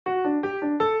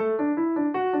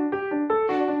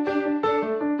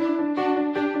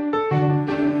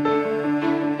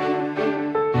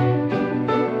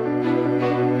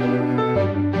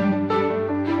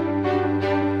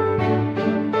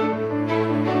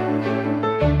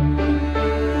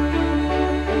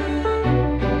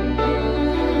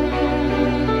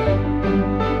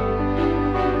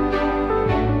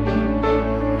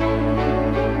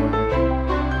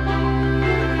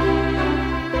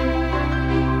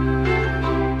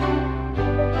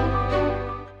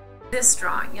this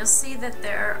drawing, you'll see that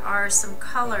there are some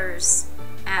colors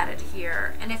added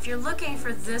here. And if you're looking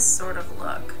for this sort of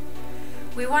look,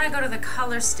 we want to go to the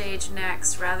color stage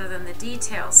next rather than the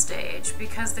detail stage,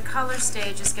 because the color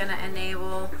stage is going to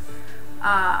enable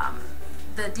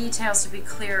the details to be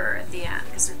clearer at the end,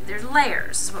 because there's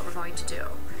layers is what we're going to do.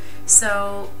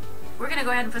 So we're going to go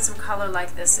ahead and put some color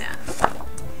like this in.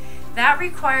 That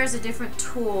requires a different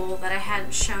tool that I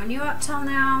hadn't shown you up till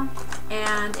now,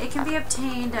 and it can be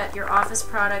obtained at your office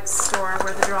products store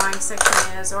where the drawing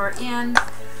section is, or in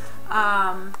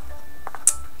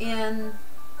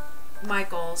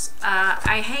Michaels.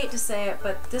 I hate to say it,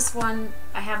 but this one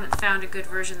I haven't found a good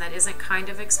version that isn't kind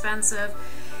of expensive.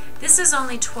 This is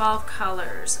only 12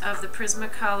 colors of the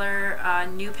Prismacolor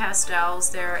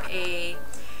NuPastels. They're a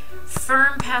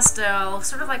firm pastel,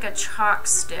 sort of like a chalk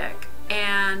stick,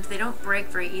 and they don't break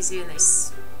very easy, and they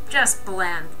just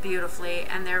blend beautifully,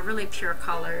 and they're really pure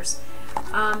colors.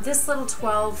 This little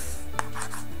 12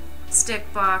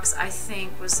 stick box I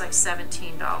think was like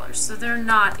 $17, so they're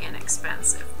not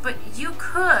inexpensive. But you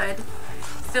could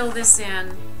fill this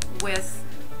in with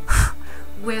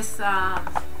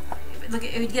look,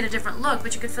 it would get a different look,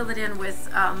 but you could fill it in with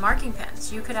marking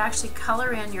pens. You could actually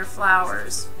color in your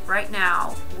flowers right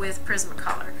now with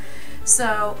Prismacolor,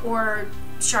 so, or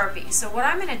Sharpie. So what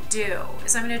I'm going to do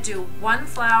is I'm going to do one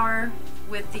flower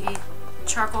with the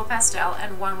charcoal pastel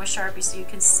and one with Sharpie, so you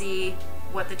can see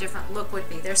what the different look would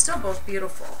be. They're still both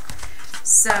beautiful.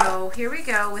 So here we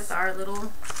go with our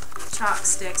little chalk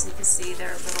sticks. You can see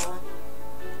they're little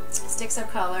sticks of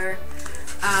color.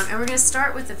 And we're going to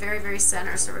start with the very, very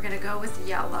center. So we're going to go with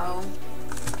yellow,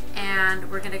 and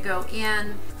we're going to go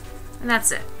in, and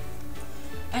that's it.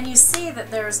 And you see that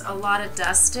there's a lot of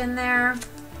dust in there.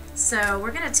 So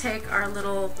we're going to take our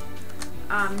little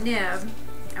nib,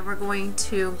 and we're going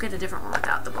to get a different one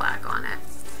without the black on it.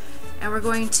 And we're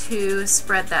going to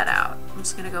spread that out. I'm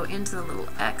just going to go into the little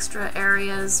extra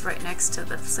areas right next to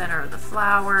the center of the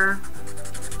flower.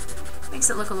 Makes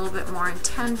it look a little bit more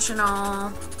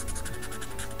intentional.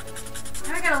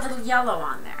 Now we got a little yellow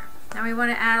on there. Now we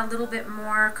want to add a little bit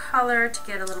more color to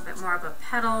get a little bit more of a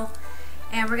petal.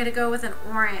 And we're going to go with an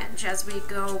orange as we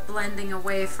go blending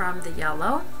away from the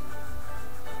yellow.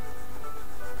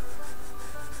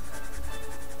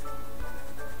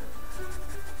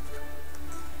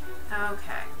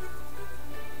 Okay.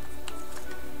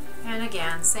 And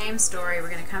again, same story. We're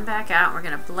going to come back out. We're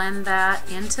going to blend that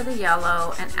into the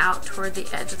yellow and out toward the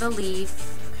edge of the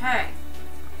leaf. Okay.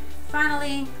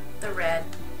 Finally, the red.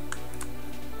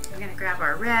 We're going to grab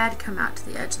our red, come out to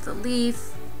the edge of the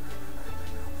leaf.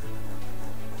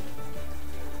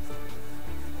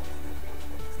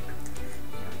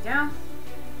 There we go.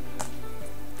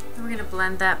 And we're going to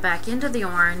blend that back into the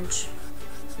orange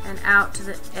and out to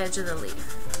the edge of the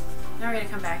leaf. Now we're going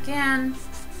to come back in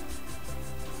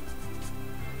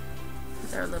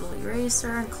with our little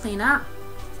eraser and clean up.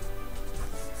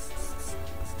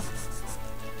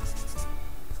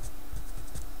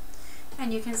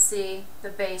 And you can see the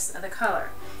base of the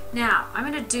color. Now I'm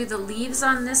going to do the leaves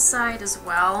on this side as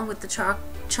well with the chalk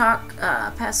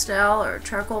pastel or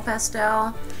charcoal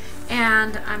pastel,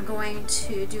 and I'm going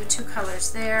to do two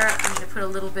colors there. I'm going to put a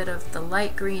little bit of the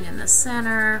light green in the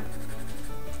center,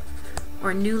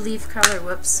 or new leaf color,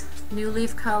 whoops, new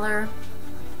leaf color.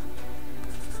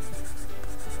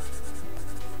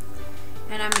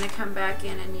 And I'm going to come back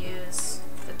in and use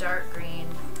the dark green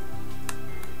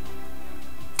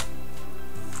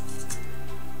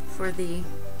for the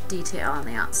detail on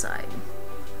the outside.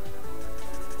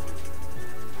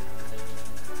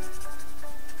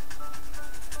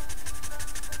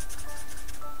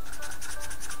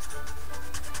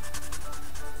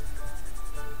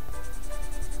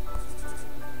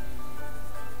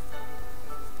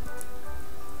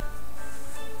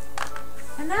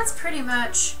 And that's pretty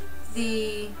much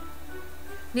the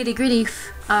nitty-gritty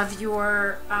of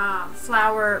your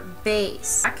flower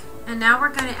base. And now we're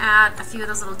going to add a few of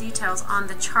those little details on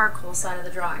the charcoal side of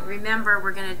the drawing. Remember,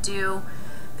 we're going to do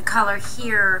the color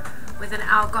here with an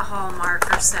alcohol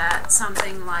marker set,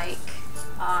 something like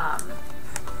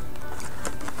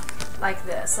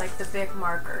this, like the Bic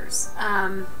markers.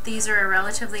 These are a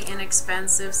relatively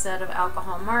inexpensive set of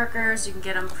alcohol markers. You can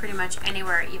get them pretty much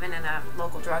anywhere, even in a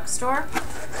local drugstore,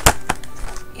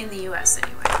 in the US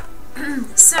anyway.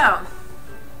 So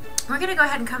we're going to go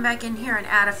ahead and come back in here and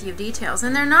add a few details,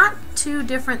 and they're not too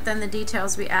different than the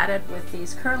details we added with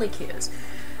these curlicues.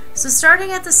 So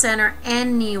starting at the center,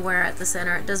 anywhere at the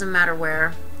center, it doesn't matter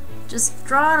where, just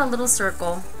draw out a little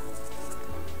circle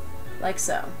like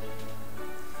so.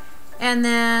 And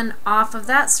then off of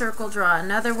that circle, draw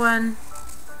another one.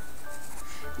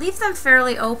 Leave them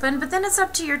fairly open, but then it's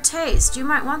up to your taste. You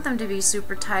might want them to be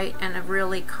super tight and a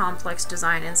really complex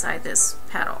design inside this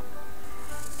petal.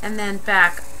 And then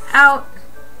back out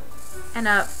and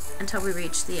up until we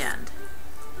reach the end.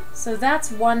 So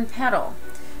that's one petal.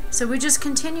 So we just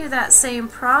continue that same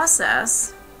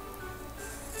process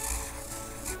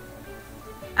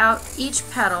out each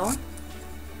petal.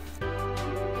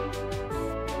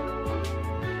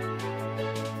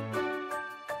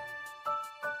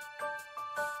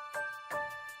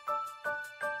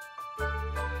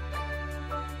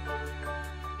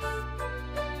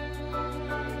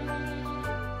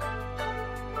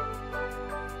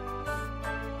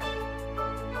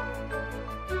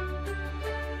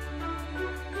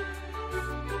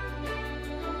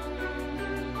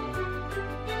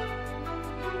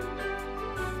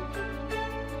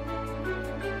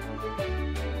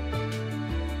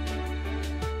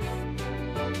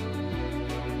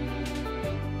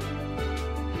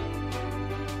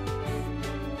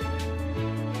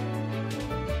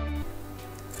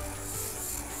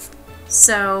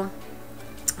 So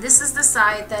this is the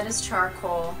side that is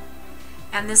charcoal,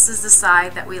 and this is the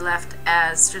side that we left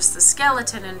as just the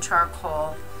skeleton in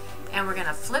charcoal. And we're going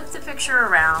to flip the picture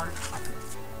around,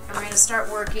 and we're going to start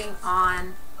working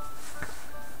on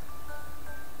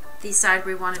the side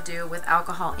we want to do with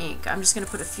alcohol ink. I'm just going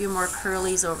to put a few more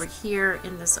curlies over here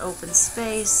in this open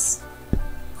space.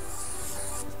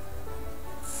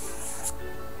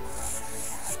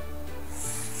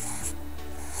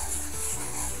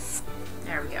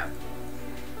 There we go.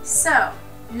 So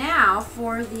now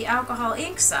for the alcohol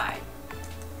ink side.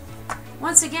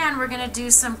 Once again, we're going to do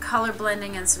some color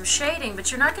blending and some shading, but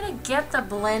you're not going to get the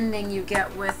blending you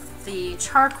get with the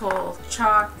charcoal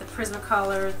chalk, the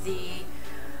Prismacolor, the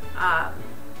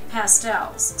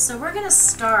pastels. So we're going to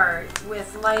start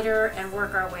with lighter and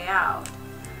work our way out.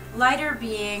 Lighter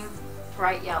being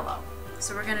bright yellow.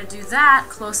 So we're going to do that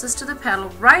closest to the petal,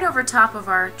 right over top of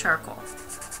our charcoal.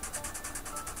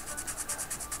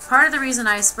 Part of the reason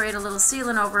I sprayed a little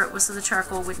sealant over it was so the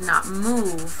charcoal would not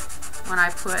move when I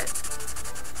put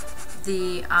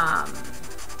the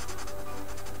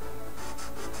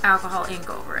alcohol ink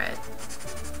over it.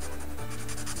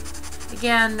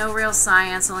 Again, no real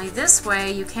science, only this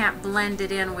way you can't blend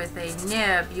it in with a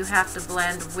nib, you have to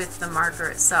blend with the marker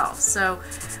itself. So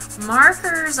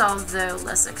markers, although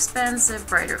less expensive,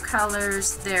 brighter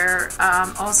colors, they're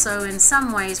also in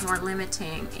some ways more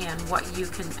limiting in what you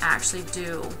can actually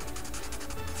do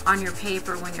on your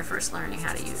paper when you're first learning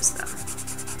how to use them.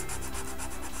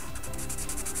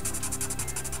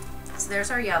 So there's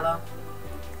our yellow.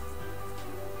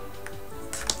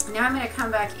 Now I'm going to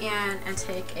come back in and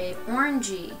take a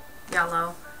orangey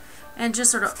yellow and just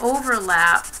sort of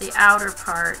overlap the outer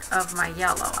part of my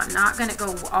yellow. I'm not going to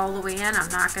go all the way in, I'm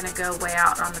not going to go way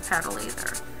out on the petal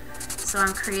either. So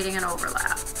I'm creating an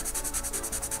overlap.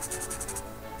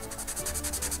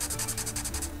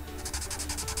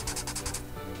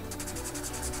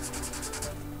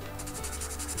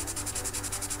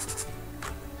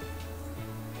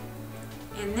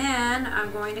 And then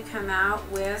I'm going to come out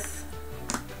with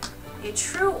a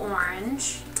true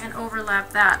orange and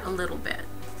overlap that a little bit.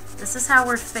 This is how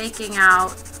we're faking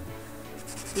out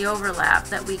the overlap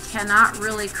that we cannot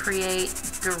really create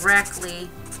directly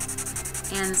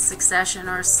in succession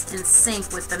or in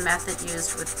sync with the method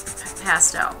used with the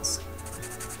pastels.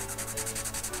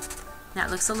 Now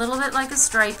it looks a little bit like a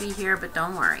stripey here, but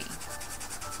don't worry.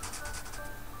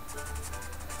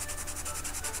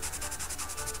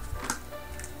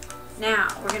 Now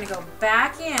we're going to go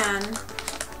back in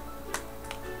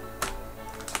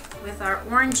with our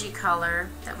orangey color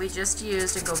that we just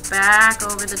used and go back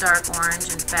over the dark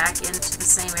orange and back into the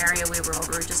same area we were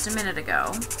over just a minute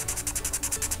ago.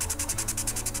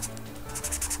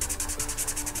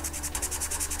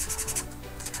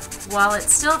 While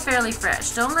it's still fairly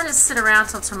fresh, don't let it sit around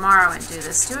till tomorrow and do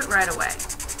this. Do it right away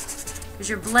because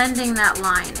you're blending that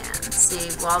line in.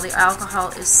 See, while the alcohol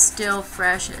is still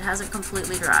fresh, it hasn't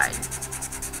completely dried.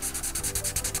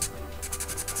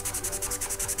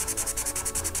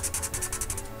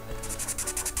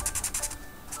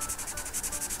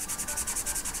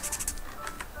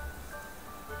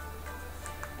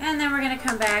 And then we're going to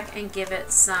come back and give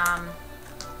it some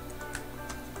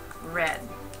red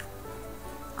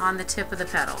on the tip of the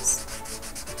petals.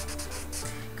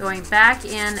 Going back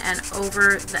in and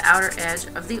over the outer edge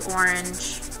of the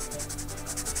orange.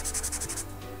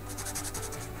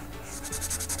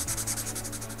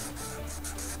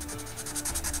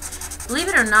 Believe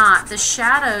it or not, the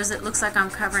shadows it looks like I'm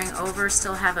covering over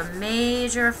still have a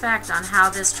major effect on how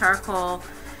this charcoal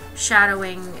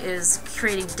shadowing is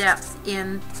creating depth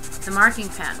in the marking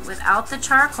pen. Without the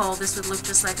charcoal, this would look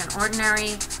just like an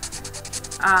ordinary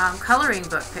coloring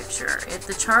book picture.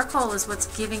 The charcoal is what's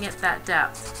giving it that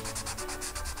depth.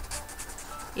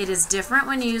 It is different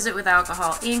when you use it with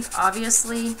alcohol ink,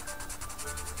 obviously,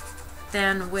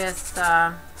 than with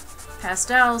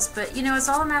pastels, but you know, it's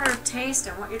all a matter of taste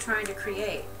and what you're trying to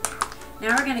create.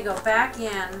 Now we're going to go back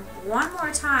in one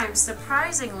more time,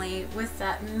 surprisingly, with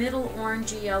that middle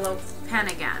orangey yellow pen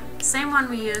again. Same one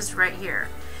we used right here.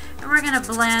 And we're going to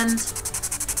blend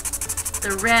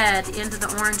the red into the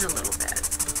orange a little bit.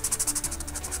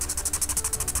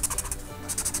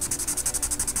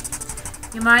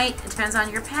 You might, it depends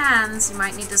on your pens, you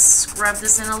might need to scrub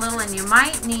this in a little, and you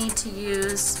might need to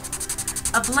use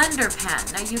a blender pen.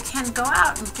 Now you can go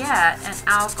out and get an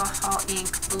alcohol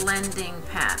ink blending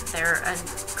pen. They're a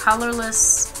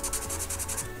colorless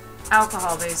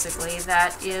alcohol basically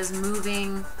that is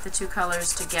moving the two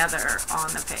colors together on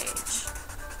the page.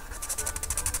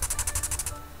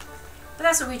 But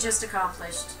that's what we just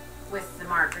accomplished with the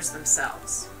markers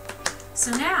themselves.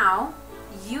 So now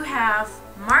you have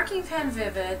marking pen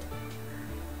Vivid,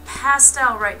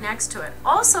 pastel right next to it.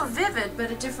 Also Vivid, but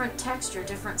a different texture,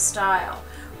 different style.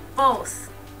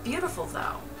 Both beautiful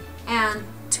though, and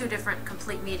two different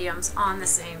complete mediums on the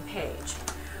same page.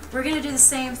 We're going to do the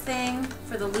same thing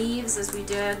for the leaves as we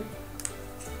did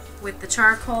with the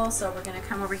charcoal. So we're going to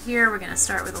come over here, we're going to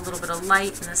start with a little bit of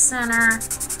light in the center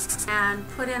and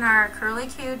put in our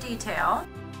curlicue detail.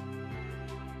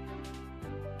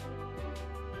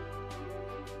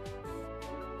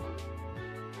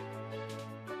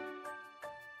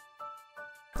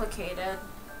 Complicated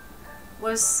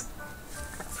was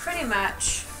pretty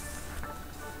much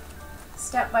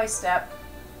step by step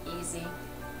easy.